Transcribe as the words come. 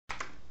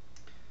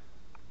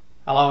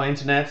Hello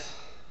Internet,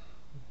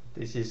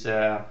 this is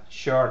a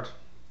short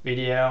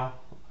video,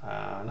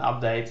 an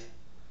update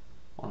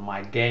on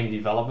my game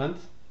development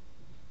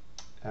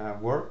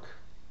work.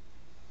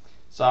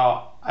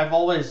 So I've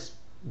always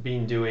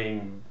been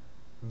doing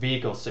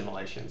vehicle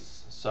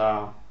simulations,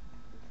 so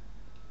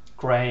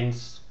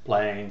cranes,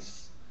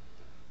 planes,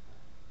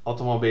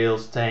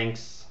 automobiles,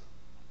 tanks,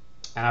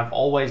 and I've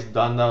always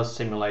done those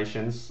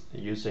simulations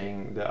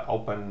using the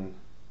Open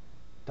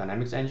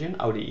Dynamics engine,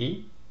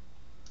 ODE.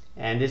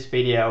 And this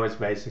video is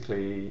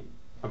basically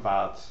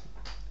about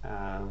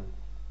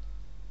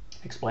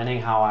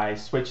explaining how I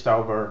switched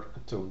over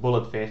to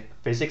bullet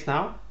physics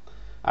now.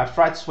 I've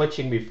tried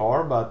switching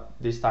before, but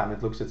this time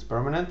it looks it's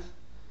permanent.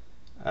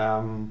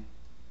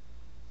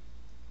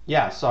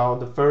 Yeah, so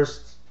the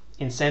first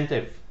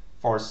incentive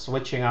for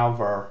switching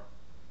over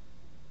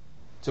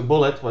to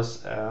bullet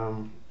was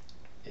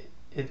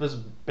it was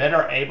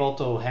better able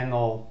to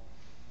handle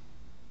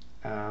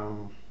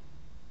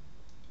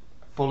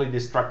fully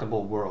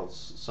destructible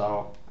worlds.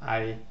 So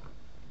I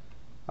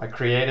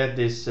created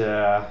this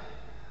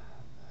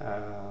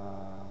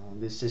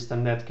this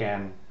system that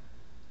can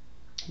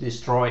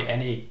destroy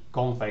any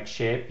convex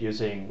shape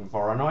using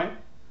Voronoi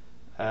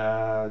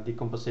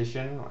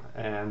decomposition.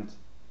 And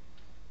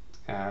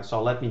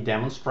so let me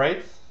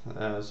demonstrate.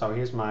 So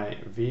here's my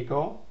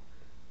vehicle,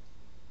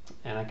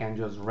 and I can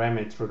just ram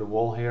it through the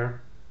wall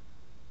here,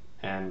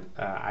 and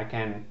I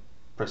can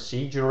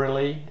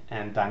procedurally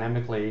and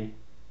dynamically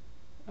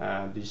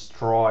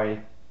destroy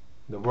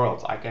the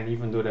world. I can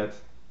even do that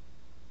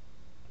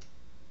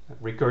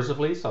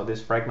recursively. So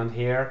this fragment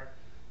here,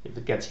 if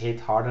it gets hit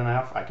hard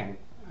enough, I can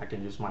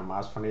use my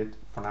mouse for it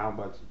for now,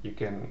 but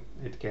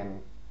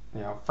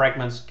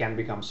fragments can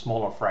become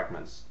smaller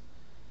fragments,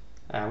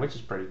 which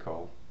is pretty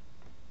cool.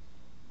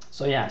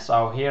 So yeah,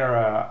 so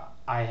here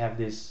I have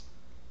this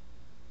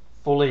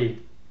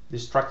fully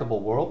destructible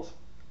world,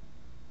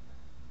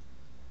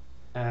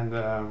 and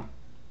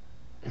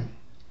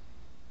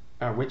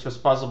which was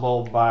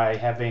possible by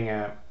having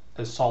a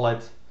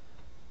solid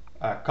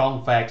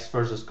convex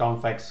versus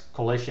convex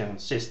collision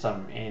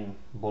system in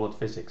bullet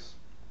physics,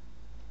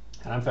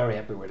 and I'm very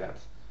happy with that.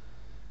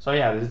 So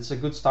yeah, it's a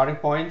good starting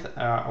point,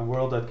 a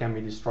world that can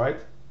be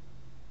destroyed.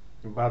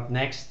 But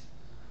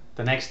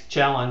the next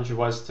challenge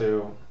was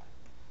to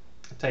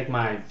take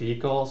my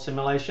vehicle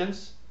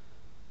simulations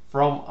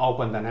from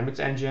Open Dynamics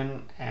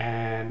engine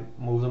and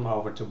move them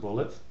over to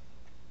bullet.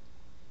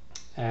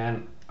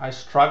 And I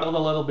struggled a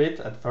little bit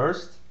at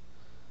first,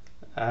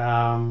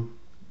 but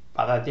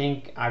I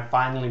think I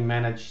finally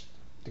managed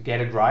to get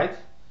it right.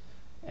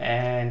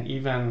 And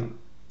even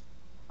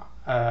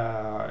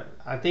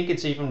I think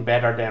it's even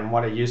better than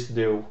what I used to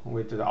do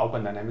with the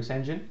Open Dynamics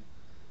engine.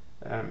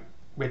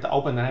 With the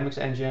Open Dynamics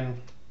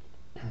engine,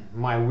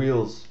 my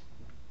wheels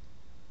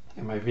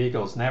and my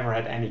vehicles never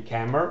had any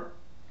camber,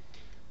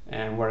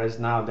 and whereas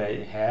now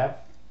they have,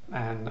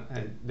 and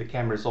the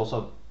camber is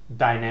also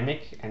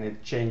dynamic, and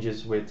it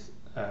changes with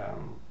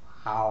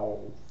how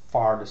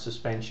far the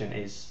suspension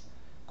is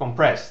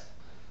compressed.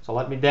 So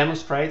let me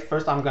demonstrate.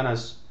 First I'm gonna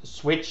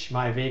switch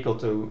my vehicle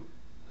to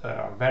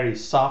very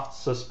soft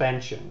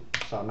suspension.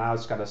 So now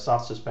it's got a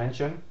soft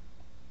suspension,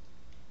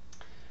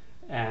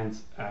 and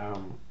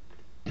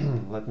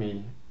let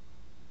me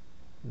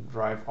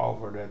drive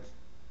over that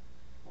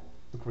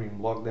green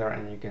block there,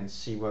 and you can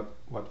see what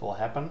will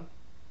happen.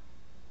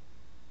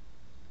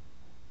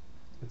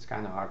 It's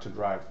kind of hard to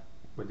drive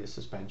with this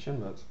suspension,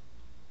 but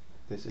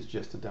this is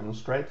just to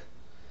demonstrate.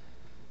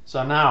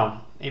 So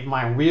now if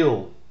my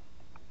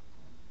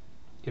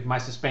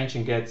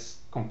suspension gets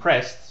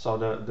compressed, so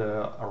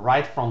the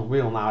right front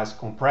wheel now has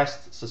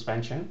compressed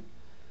suspension,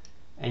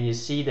 and you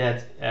see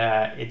that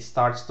it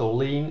starts to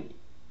lean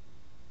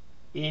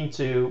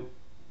into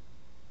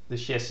the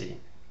chassis.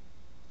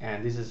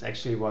 And this is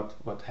actually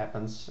what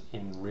happens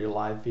in real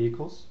life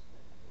vehicles,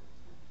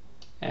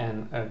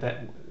 and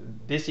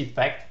this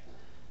effect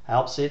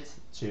helps it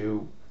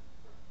to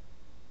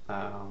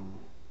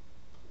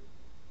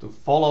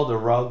follow the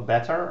road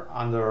better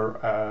under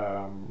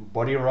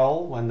body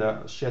roll. When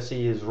the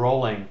chassis is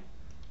rolling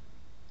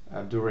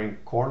during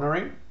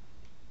cornering,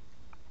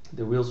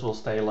 the wheels will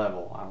stay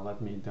level.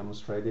 Let me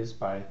demonstrate this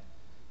by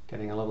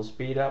getting a little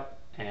speed up,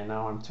 and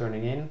now I'm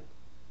turning in.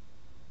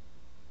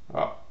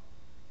 Oh,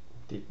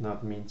 did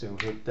not mean to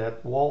hit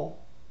that wall.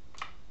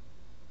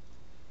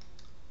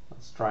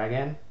 Let's try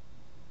again.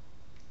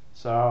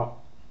 So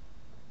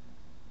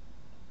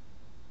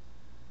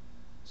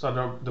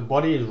the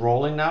body is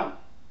rolling now.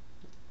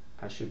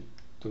 I should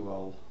do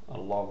a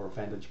lower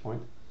vantage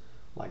point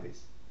like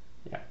this.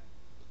 Yeah.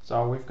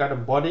 So we've got a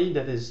body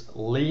that is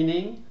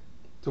leaning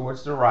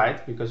towards the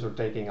right because we're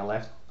taking a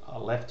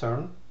left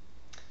turn,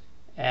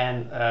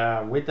 and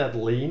with that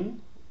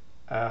lean,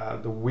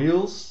 the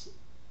wheels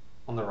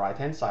on the right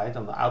hand side,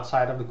 on the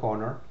outside of the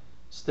corner,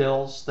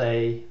 still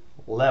stay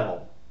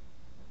level.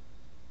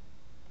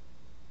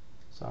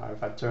 So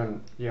if I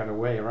turn the other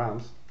way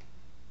around,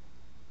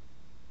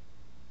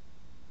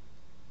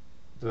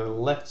 the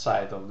left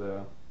side of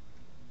the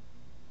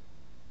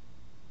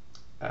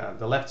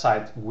the left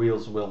side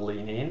wheels will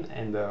lean in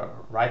and the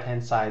right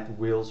hand side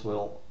wheels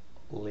will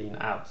lean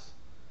out.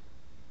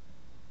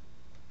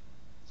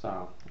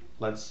 So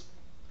let's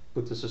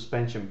put the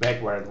suspension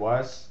back where it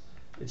was.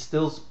 It's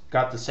still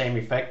got the same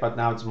effect, but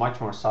now it's much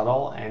more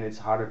subtle and it's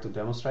harder to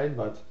demonstrate.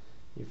 But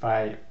if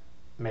I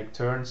make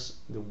turns,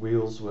 the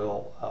wheels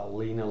will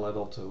lean a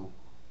little to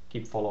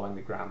keep following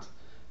the ground.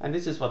 And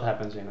this is what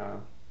happens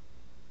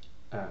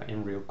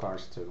in real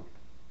cars too.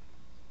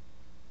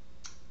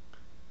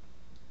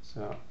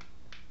 So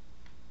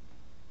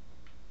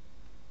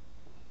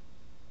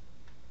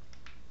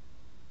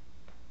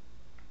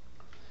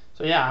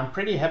yeah, I'm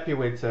pretty happy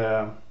with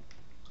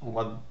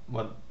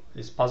what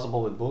is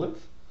possible with Bullet.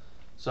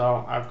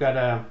 So I've got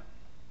a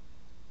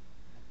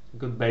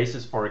good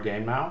basis for a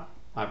game now.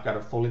 I've got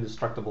a fully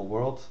destructible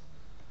world.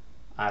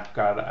 I've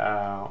got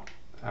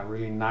a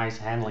really nice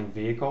handling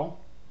vehicle,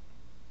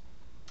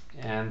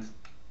 and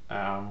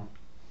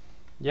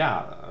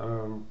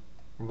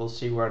we'll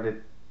see where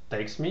it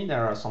takes me.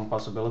 There are some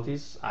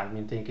possibilities. I've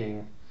been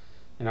thinking,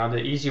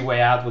 the easy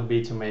way out would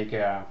be to make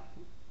a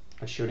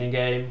shooting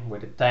game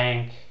with a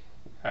tank.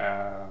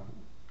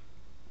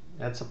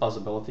 That's a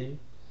possibility,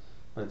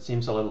 but it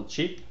seems a little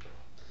cheap.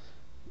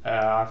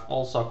 I've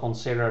also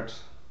considered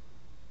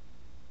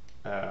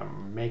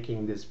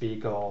making this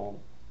vehicle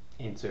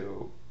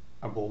into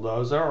a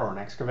bulldozer or an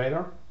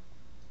excavator,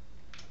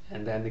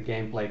 and then the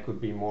gameplay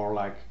could be more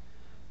like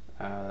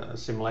a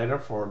simulator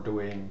for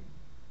doing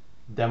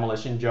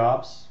demolition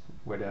jobs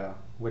with a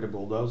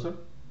bulldozer.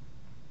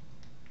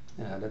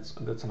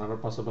 That's another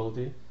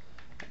possibility.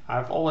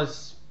 I've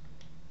always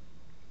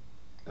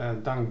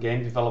done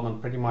game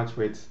development pretty much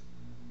with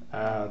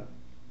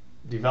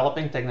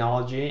developing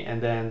technology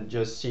and then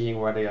just seeing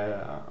where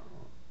the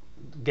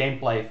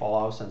gameplay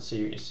follows and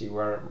see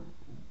where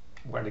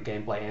the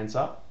gameplay ends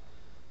up.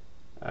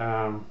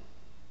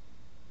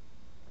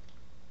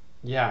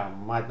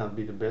 Might not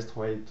be the best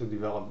way to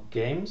develop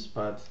games,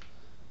 but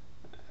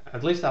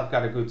at least I've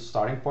got a good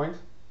starting point.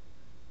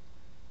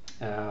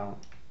 A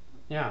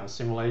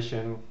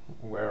simulation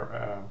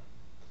where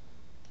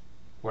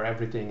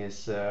everything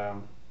is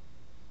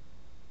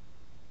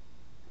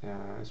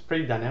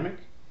pretty dynamic,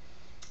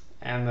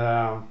 and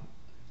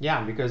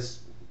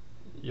because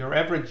your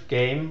average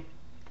game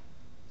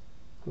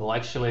will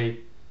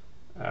actually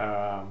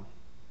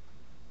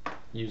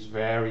use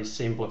very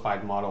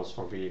simplified models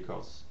for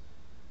vehicles,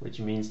 which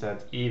means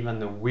that even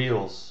the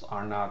wheels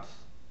are not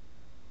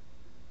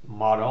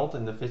modeled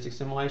in the physics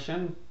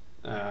simulation.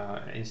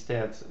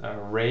 Instead,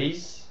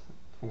 rays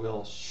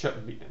will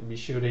be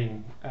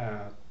shooting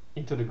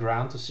into the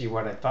ground to see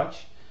where they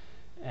touch,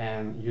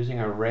 and using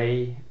a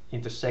ray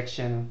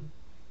intersection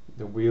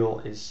the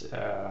wheel is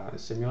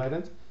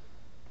simulated.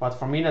 But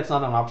for me that's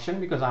not an option,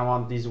 because I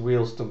want these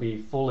wheels to be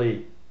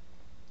fully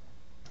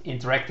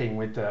interacting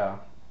with the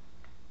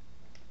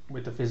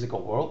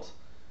physical world.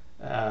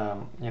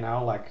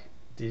 Like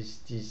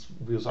these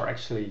wheels are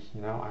actually,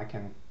 I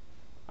can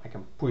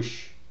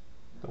push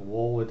the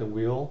wall with the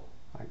wheel,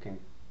 I can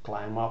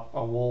climb up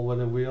a wall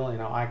with a wheel.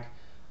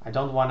 I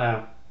don't want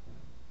to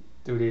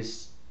do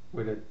this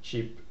with a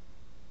cheap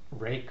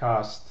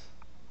raycast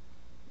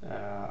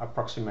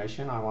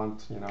approximation. I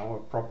want a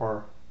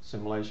proper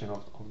simulation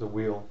of the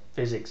wheel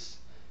physics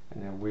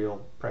and the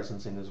wheel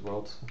presence in this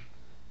world,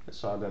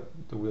 so that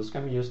the wheels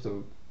can be used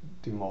to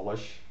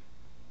demolish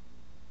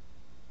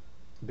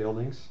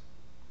buildings.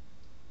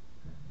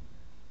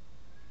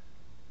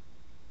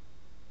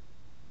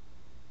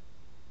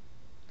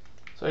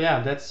 So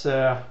yeah, that's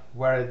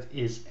where it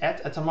is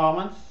at the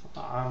moment.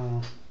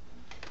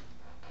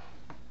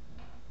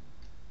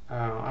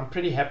 I'm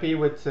pretty happy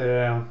with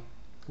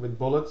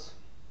Bullet,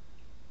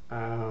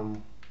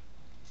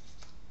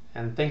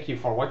 and thank you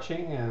for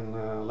watching,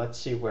 and let's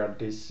see where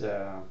this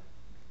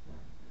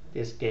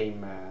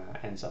game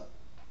ends up.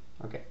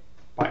 Okay.